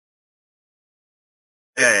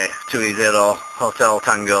Okay, 280 Hotel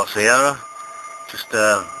Tango Sierra. Just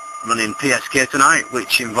running PSK tonight,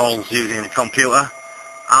 which involves using a computer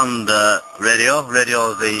and radio.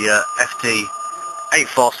 Radio is the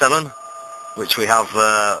FT847, which we have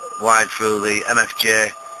wired through the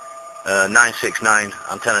MFJ 969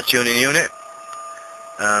 antenna tuning unit.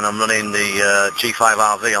 And I'm running the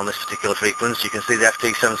G5RV on this particular frequency. You can see the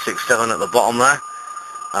FT767 at the bottom there,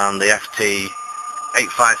 and the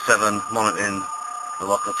FT857 monitoring the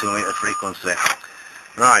local 2 meter frequency.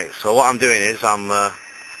 Right, so what I'm doing is I'm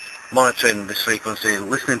monitoring this frequency,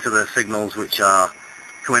 listening to the signals which are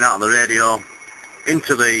coming out of the radio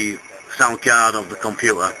into the sound card of the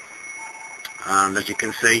computer. And as you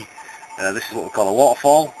can see, this is what we call a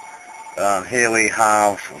waterfall. Here we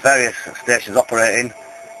have various stations operating.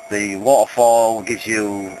 The waterfall gives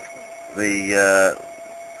you the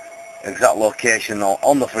exact location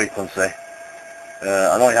on the frequency,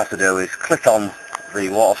 and all you have to do is click on the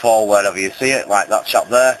waterfall wherever you see it, like that chap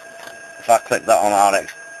there. If I click that on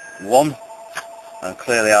RX1 and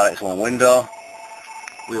clear the RX1 window,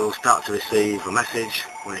 we will start to receive a message.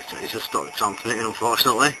 When it's just stopped transmitting,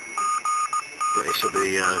 unfortunately, but it should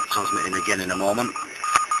be transmitting again in a moment.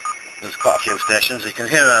 There's quite a few stations. You can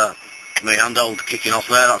hear my handheld kicking off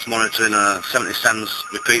there. That's monitoring a 70 cents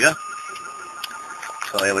repeater.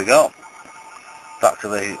 So here we go, back to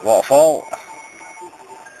the waterfall,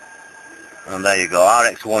 and there you go,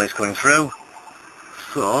 RX1 is coming through.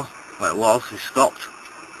 So where it was, it's stopped.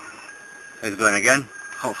 It's going again.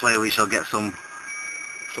 Hopefully we shall get something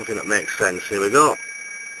that makes sense. Here we go,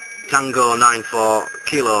 Tango 94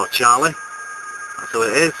 Kilo Charlie. That's who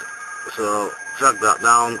it is. So drag that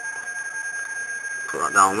down, put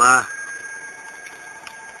that down there,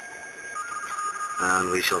 and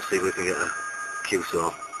we shall see if we can get a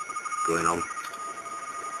QSO going on.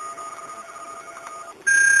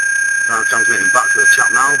 So I'm transmitting back to the chap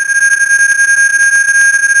now.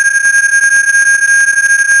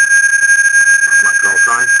 That's my call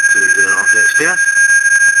sign, 208HTS.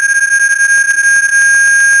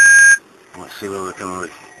 Let's see whether we can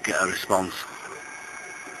get a response.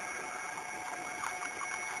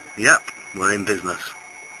 Yep, we're in business.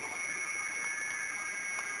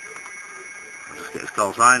 I'll just get his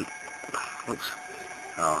call sign. Oops.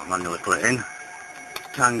 Oh, manually put it in.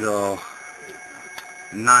 Tango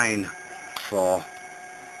 94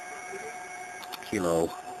 Kilo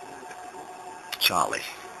Charlie.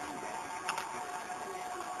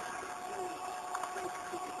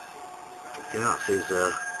 Okay, that's his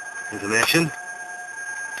information.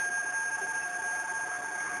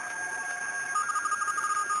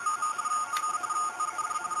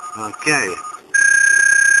 Okay.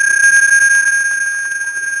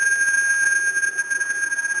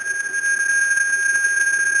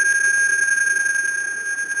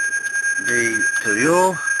 The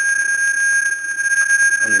Turio,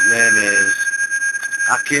 and his name is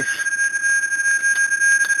Akif.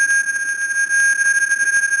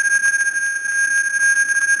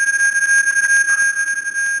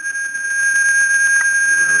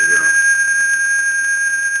 There we go.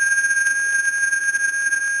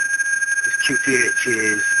 His QTH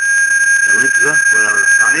is Elizabeth, wherever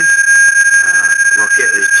that is.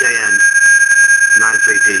 Located is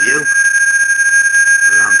JN93DU.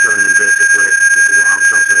 And I'm telling him basically, this is what I'm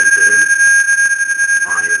transmitting to him,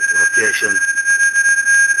 my location,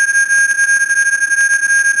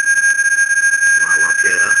 my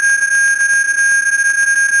locator,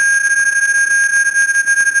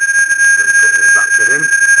 and putting it back to him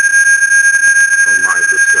from my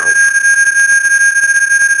good self.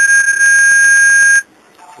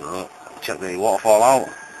 So, check the waterfall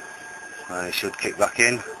out, it should kick back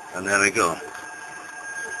in, and there we go.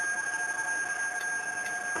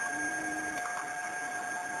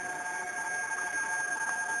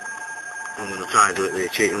 I'm going to try and do it the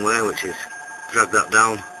cheating way, which is drag that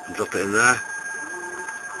down and drop it in there.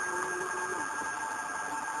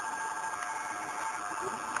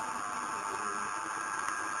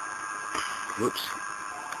 Whoops.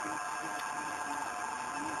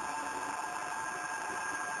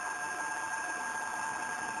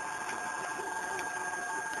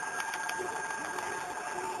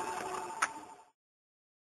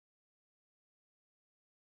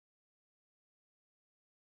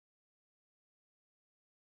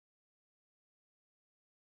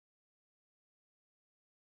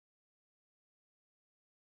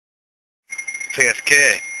 PSK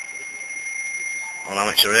on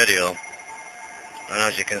amateur radio, and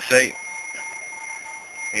as you can see,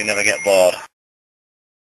 you never get bored.